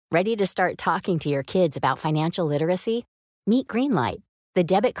Ready to start talking to your kids about financial literacy? Meet Greenlight, the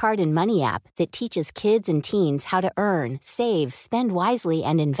debit card and money app that teaches kids and teens how to earn, save, spend wisely,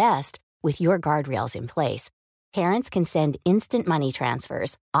 and invest with your guardrails in place. Parents can send instant money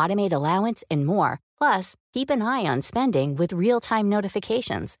transfers, automate allowance, and more. Plus, keep an eye on spending with real-time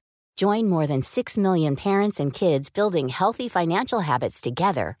notifications. Join more than 6 million parents and kids building healthy financial habits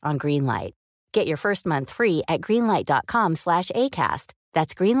together on Greenlight. Get your first month free at greenlight.com/ACAST.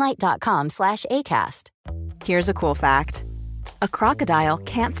 That's greenlight.com/ACAST. Here's a cool fact. A crocodile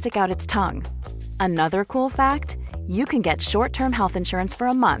can't stick out its tongue. Another cool fact, you can get short-term health insurance for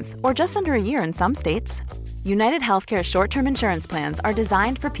a month or just under a year in some states. United Healthcare short-term insurance plans are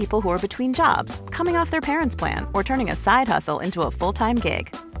designed for people who are between jobs, coming off their parents' plan, or turning a side hustle into a full-time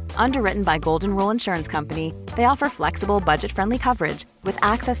gig. Underwritten by Golden Rule Insurance Company, they offer flexible, budget-friendly coverage with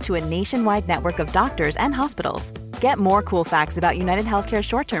access to a nationwide network of doctors and hospitals. Get more cool facts about United Healthcare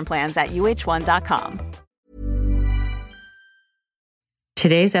short-term plans at uh1.com.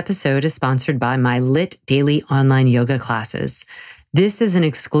 Today's episode is sponsored by my LIT Daily Online Yoga classes. This is an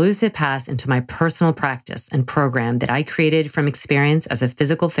exclusive pass into my personal practice and program that I created from experience as a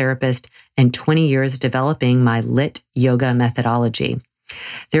physical therapist and 20 years developing my LIT yoga methodology.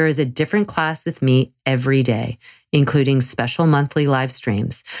 There is a different class with me every day, including special monthly live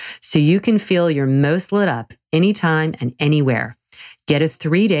streams, so you can feel your most lit up anytime and anywhere. Get a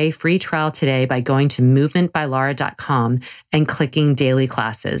 3-day free trial today by going to movementbylara.com and clicking daily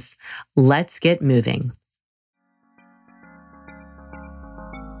classes. Let's get moving.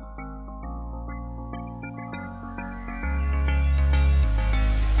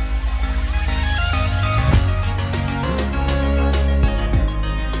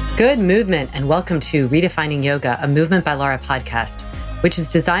 Good movement, and welcome to Redefining Yoga, a Movement by Lara podcast, which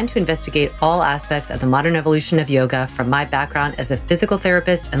is designed to investigate all aspects of the modern evolution of yoga from my background as a physical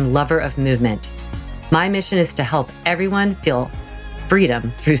therapist and lover of movement. My mission is to help everyone feel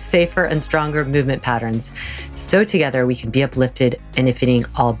freedom through safer and stronger movement patterns, so together we can be uplifted, benefiting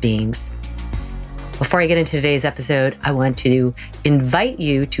all beings. Before I get into today's episode, I want to invite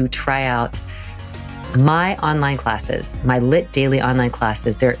you to try out my online classes, my LIT Daily online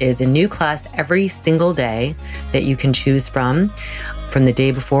classes. There is a new class every single day that you can choose from the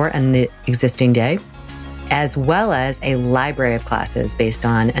day before and the existing day, as well as a library of classes based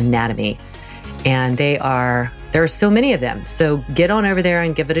on anatomy. And there are so many of them. So get on over there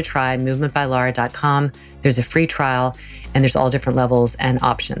and give it a try, movementbylara.com. There's a free trial and there's all different levels and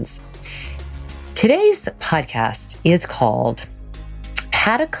options. Today's podcast is called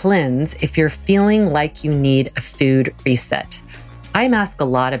How to Cleanse If You're Feeling Like You Need a Food Reset. I'm asked a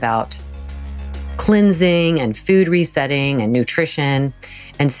lot about cleansing and food resetting and nutrition.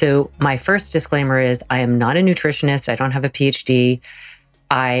 And so my first disclaimer is I am not a nutritionist. I don't have a PhD.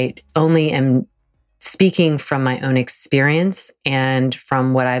 I only am speaking from my own experience and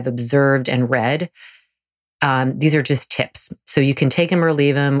from what I've observed and read. These are just tips. So you can take them or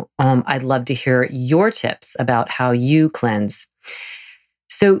leave them. I'd love to hear your tips about how you cleanse.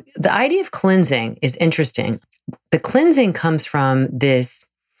 So the idea of cleansing is interesting. The cleansing comes from this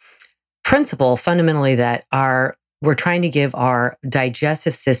principle fundamentally that we're trying to give our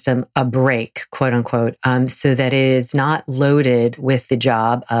digestive system a break, quote unquote, so that it is not loaded with the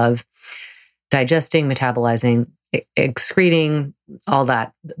job of digesting, metabolizing, excreting, all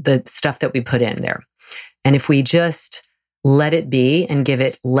that, the stuff that we put in there. And if we just let it be and give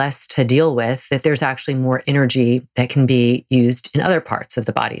it less to deal with, that there's actually more energy that can be used in other parts of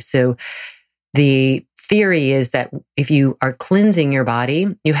the body. So the theory is that if you are cleansing your body,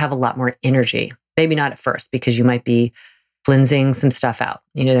 you have a lot more energy. Maybe not at first, because you might be cleansing some stuff out.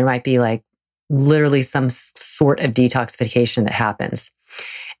 There might be like literally some sort of detoxification that happens.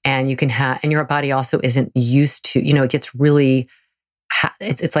 And you can and your body also isn't used to, it gets really,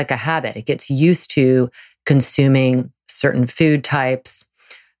 it's like a habit. It gets used to consuming certain food types,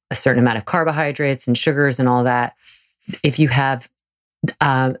 a certain amount of carbohydrates and sugars and all that. If you have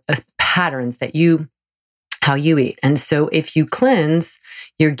patterns that how you eat. And so if you cleanse,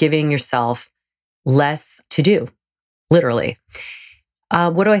 you're giving yourself less to do, literally.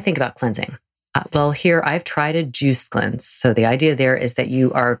 What do I think about cleansing? Well, here I've tried a juice cleanse. So the idea there is that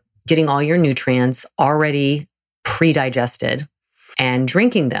you are getting all your nutrients already pre-digested and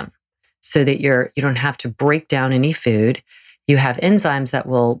drinking them so that you don't have to break down any food. You have enzymes that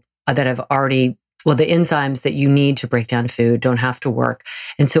have already, the enzymes that you need to break down food don't have to work.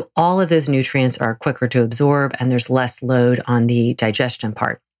 And so all of those nutrients are quicker to absorb and there's less load on the digestion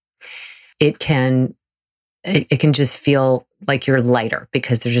part. It can just feel like you're lighter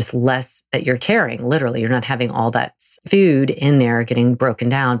because there's just less that you're carrying. Literally, you're not having all that food in there getting broken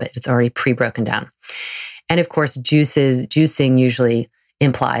down, but it's already pre-broken down. And of course, juicing usually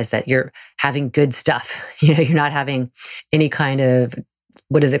implies that you're having good stuff. You're not having any kind of,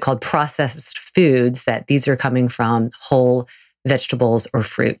 what is it called, processed foods, that these are coming from whole vegetables or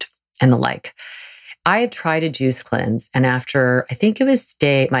fruit and the like. I have tried a juice cleanse, and after, I think it was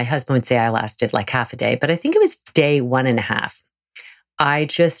my husband would say I lasted like half a day, but I think it was day 1.5. I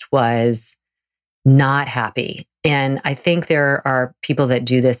just was not happy. And I think there are people that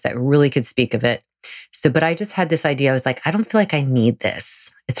do this that really could speak of it. But I just had this idea. I was like, I don't feel like I need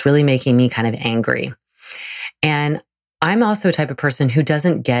this. It's really making me kind of angry. And I'm also a type of person who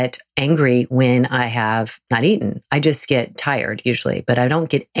doesn't get angry when I have not eaten. I just get tired usually, but I don't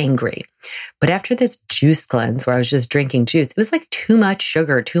get angry. But after this juice cleanse where I was just drinking juice, it was like too much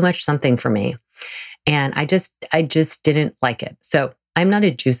sugar, too much something for me. And I just didn't like it. So I'm not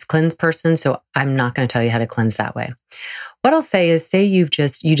a juice cleanse person, so I'm not going to tell you how to cleanse that way. What I'll say is, say you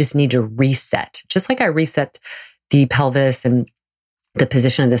just need to reset, just like I reset the pelvis and the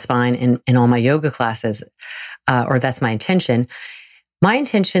position of the spine in all my yoga classes, or that's my intention. My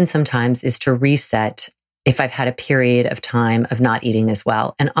intention sometimes is to reset if I've had a period of time of not eating as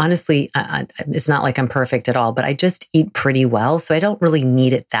well. And honestly, it's not like I'm perfect at all, but I just eat pretty well. So I don't really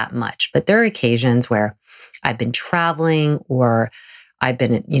need it that much. But there are occasions where I've been traveling, or I've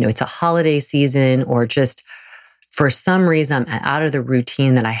been, it's a holiday season, or just for some reason I'm out of the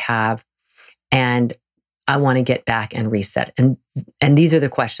routine that I have, and I want to get back and reset. And these are the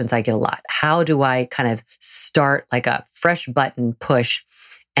questions I get a lot. How do I kind of start like a fresh button push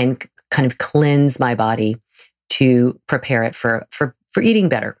and kind of cleanse my body to prepare it for eating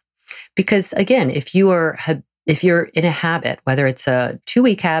better? Because again, if you're in a habit, whether it's a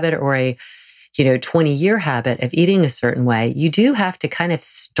 2-week habit or a 20-year habit of eating a certain way, you do have to kind of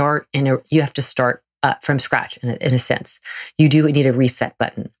start from scratch in a sense. You do need a reset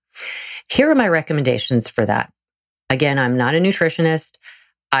button. Here are my recommendations for that. Again, I'm not a nutritionist.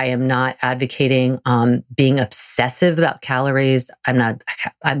 I am not advocating being obsessive about calories.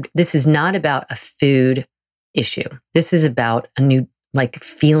 This is not about a food issue. This is about a new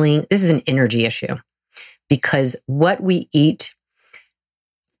feeling. This is an energy issue, because what we eat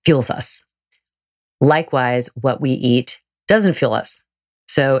fuels us. Likewise, what we eat doesn't fuel us.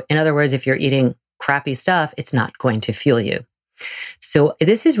 So in other words, if you're eating crappy stuff, it's not going to fuel you. So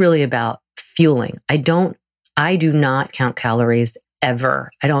this is really about fueling. I do not count calories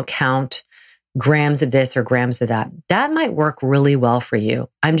ever. I don't count grams of this or grams of that. That might work really well for you.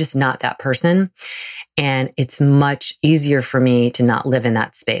 I'm just not that person. And it's much easier for me to not live in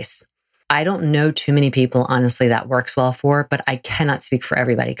that space. I don't know too many people, honestly, that works well for, but I cannot speak for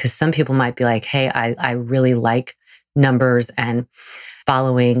everybody, because some people might be like, hey, I really like numbers and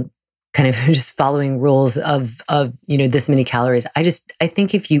following rules of this many calories. I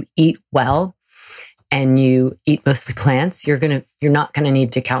think if you eat well and you eat mostly plants, you're not going to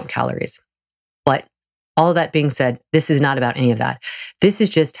need to count calories. But all of that being said, this is not about any of that. This is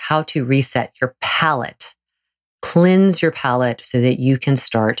just how to reset your palate, cleanse your palate so that you can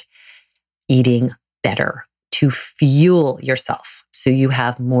start eating better, to fuel yourself so you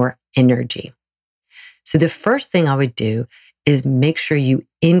have more energy. So the first thing I would do is make sure you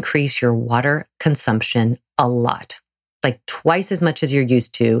increase your water consumption a lot, like twice as much as you're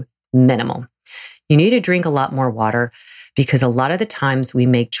used to, minimum. You need to drink a lot more water, because a lot of the times we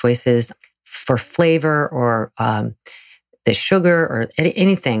make choices for flavor or the sugar or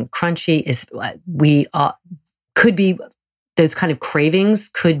anything crunchy could be, those kind of cravings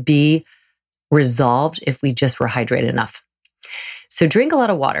could be resolved if we just were hydrated enough. So drink a lot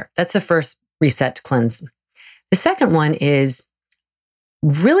of water. That's the first reset cleanse. The second one is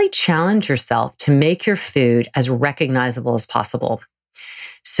really challenge yourself to make your food as recognizable as possible.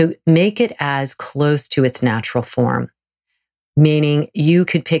 So make it as close to its natural form, meaning you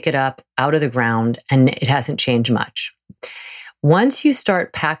could pick it up out of the ground and it hasn't changed much. Once you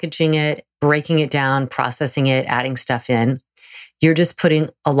start packaging it, breaking it down, processing it, adding stuff in, you're just putting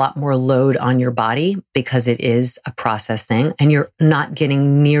a lot more load on your body, because it is a processed thing, and you're not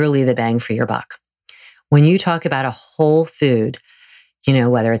getting nearly the bang for your buck. When you talk about a whole food,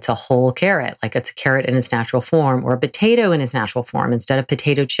 whether it's a whole carrot, like it's a carrot in its natural form, or a potato in its natural form instead of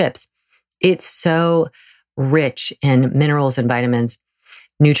potato chips, it's so rich in minerals and vitamins,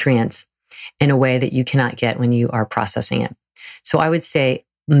 nutrients, in a way that you cannot get when you are processing it. So I would say,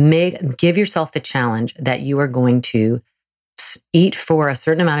 give yourself the challenge that you are going to eat for a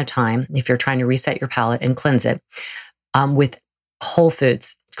certain amount of time, if you're trying to reset your palate and cleanse it, with whole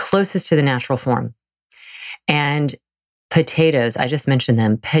foods closest to the natural form. And Potatoes, I just mentioned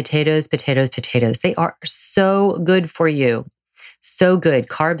them. Potatoes. They are so good for you. So good.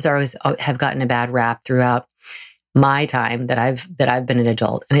 Carbs have gotten a bad rap throughout my time that I've been an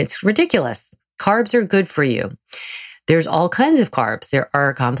adult, and it's ridiculous. Carbs are good for you. There's all kinds of carbs. There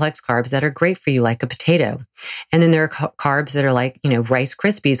are complex carbs that are great for you, like a potato. And then there are carbs that are like, Rice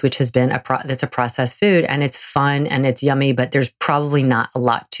Krispies, which has been that's a processed food, and it's fun and it's yummy, but there's probably not a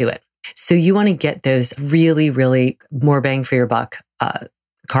lot to it. So you want to get those really, really more bang for your buck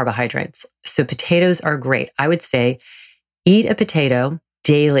carbohydrates. So potatoes are great. I would say eat a potato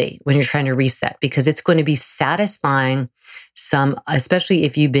daily when you're trying to reset, because it's going to be satisfying especially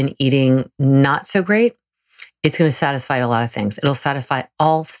if you've been eating not so great. It's going to satisfy a lot of things. It'll satisfy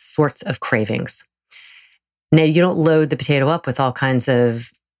all sorts of cravings. Now, you don't load the potato up with all kinds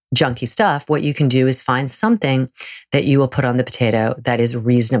of junky stuff. What you can do is find something that you will put on the potato that is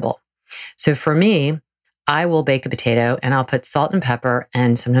reasonable. So for me, I will bake a potato and I'll put salt and pepper,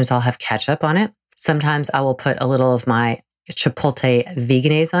 and sometimes I'll have ketchup on it. Sometimes I will put a little of my Chipotle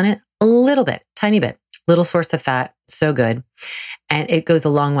Veganese on it, a little bit, tiny bit, little source of fat, so good. And it goes a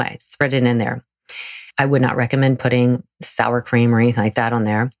long way. Spread it in there. I would not recommend putting sour cream or anything like that on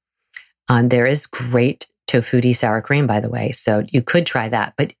there. There is great tofu sour cream, by the way, so you could try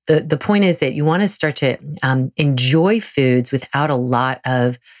that. But the point is that you want to start to enjoy foods without a lot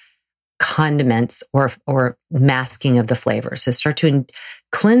of condiments or masking of the flavor. So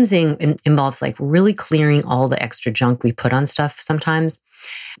cleansing involves like really clearing all the extra junk we put on stuff sometimes.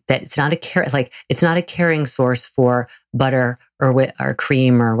 That it's not a carrying source for butter or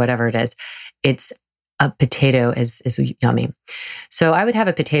cream or whatever it is. It's a potato is yummy. So I would have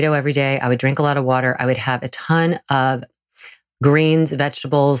a potato every day. I would drink a lot of water. I would have a ton of greens,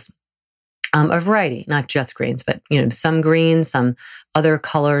 vegetables, a variety, not just greens, but some greens, some other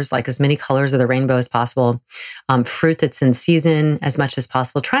colors, like as many colors of the rainbow as possible. Fruit that's in season as much as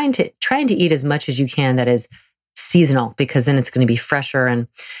possible. Trying to eat as much as you can that is seasonal, because then it's going to be fresher and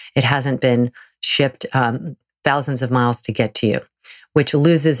it hasn't been shipped thousands of miles to get to you, which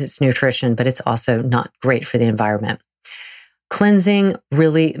loses its nutrition, but it's also not great for the environment. Cleansing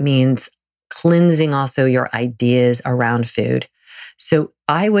really means cleansing also your ideas around food. So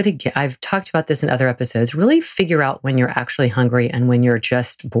I've talked about this in other episodes, really figure out when you're actually hungry and when you're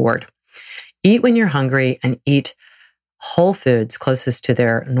just bored. Eat when you're hungry and eat whole foods closest to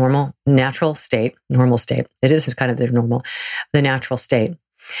their natural state. It is kind of the natural state.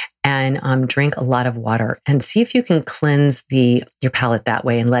 And drink a lot of water and see if you can cleanse your palate that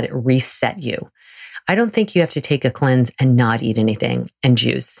way and let it reset you. I don't think you have to take a cleanse and not eat anything and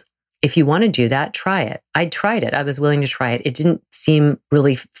juice. If you want to do that, try it. I tried it. I was willing to try it. It didn't seem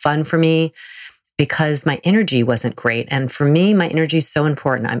really fun for me because my energy wasn't great. And for me, my energy is so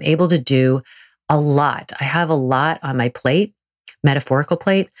important. I'm able to do a lot. I have a lot on my plate, metaphorical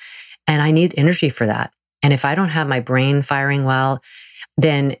plate, and I need energy for that. And if I don't have my brain firing well,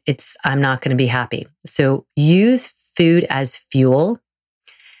 then I'm not going to be happy. So use food as fuel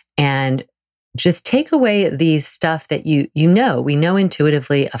and just take away the stuff that we know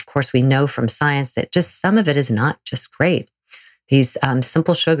intuitively. Of course, we know from science that just some of it is not just great. These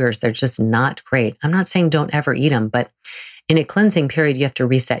simple sugars, they're just not great. I'm not saying don't ever eat them, but in a cleansing period, you have to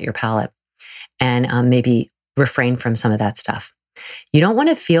reset your palate and maybe refrain from some of that stuff. You don't want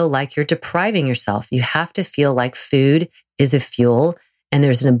to feel like you're depriving yourself. You have to feel like food is a fuel and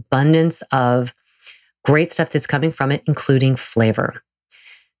there's an abundance of great stuff that's coming from it, including flavor.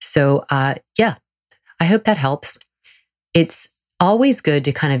 So, I hope that helps. It's always good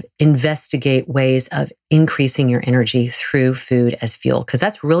to kind of investigate ways of increasing your energy through food as fuel, because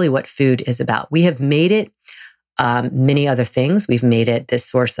that's really what food is about. We have made it many other things. We've made it this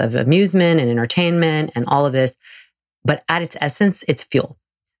source of amusement and entertainment and all of this, but at its essence, it's fuel.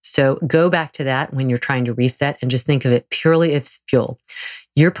 So go back to that when you're trying to reset and just think of it purely as fuel.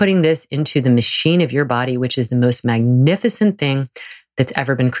 You're putting this into the machine of your body, which is the most magnificent thing that's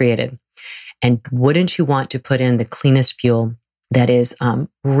ever been created. And wouldn't you want to put in the cleanest fuel that is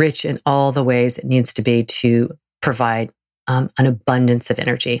rich in all the ways it needs to be to provide an abundance of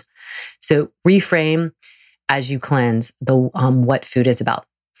energy? So reframe as you cleanse what food is about.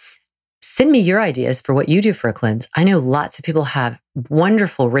 Send me your ideas for what you do for a cleanse. I know lots of people have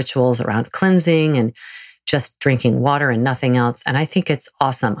wonderful rituals around cleansing and just drinking water and nothing else. And I think it's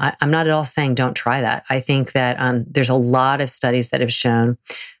awesome. I'm not at all saying don't try that. I think that there's a lot of studies that have shown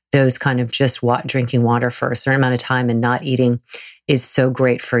those kind of just drinking water for a certain amount of time and not eating is so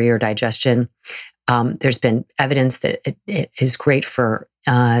great for your digestion. There's been evidence that it is great for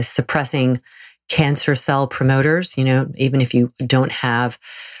suppressing cancer cell promoters, even if you don't have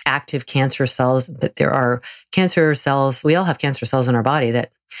active cancer cells, but there are cancer cells. We all have cancer cells in our body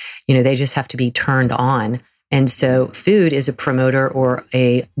that, they just have to be turned on. And so food is a promoter or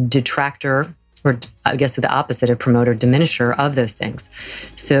a detractor, or I guess the opposite of promoter, diminisher of those things.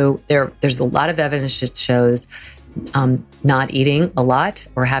 So there's a lot of evidence that shows not eating a lot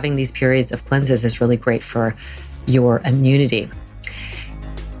or having these periods of cleanses is really great for your immunity.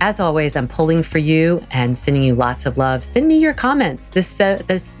 As always, I'm pulling for you and sending you lots of love. Send me your comments. This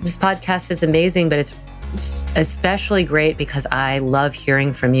podcast is amazing, but it's especially great because I love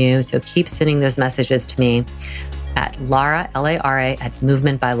hearing from you. So keep sending those messages to me at Lara, Lara, at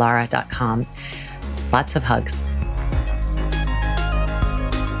movementbylara.com. Lots of hugs.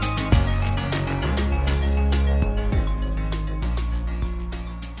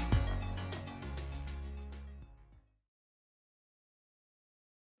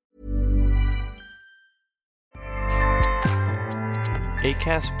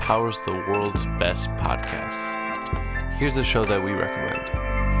 Acast powers the world's best podcasts. Here's a show that we recommend.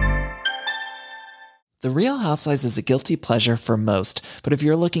 The Real Housewives is a guilty pleasure for most, but if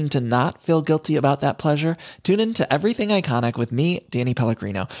you're looking to not feel guilty about that pleasure, tune in to Everything Iconic with me, Danny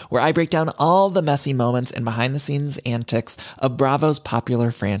Pellegrino, where I break down all the messy moments and behind-the-scenes antics of Bravo's popular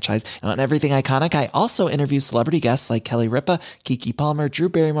franchise. And on Everything Iconic, I also interview celebrity guests like Kelly Ripa, Keke Palmer, Drew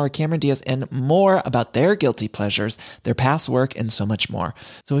Barrymore, Cameron Diaz, and more about their guilty pleasures, their past work, and so much more.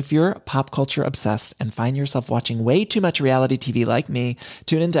 So if you're pop culture obsessed and find yourself watching way too much reality TV like me,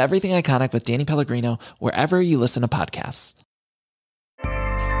 tune in to Everything Iconic with Danny Pellegrino, wherever you listen to podcasts.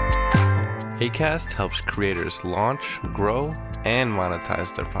 Acast helps creators launch, grow, and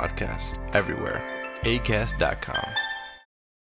monetize their podcasts everywhere. Acast.com.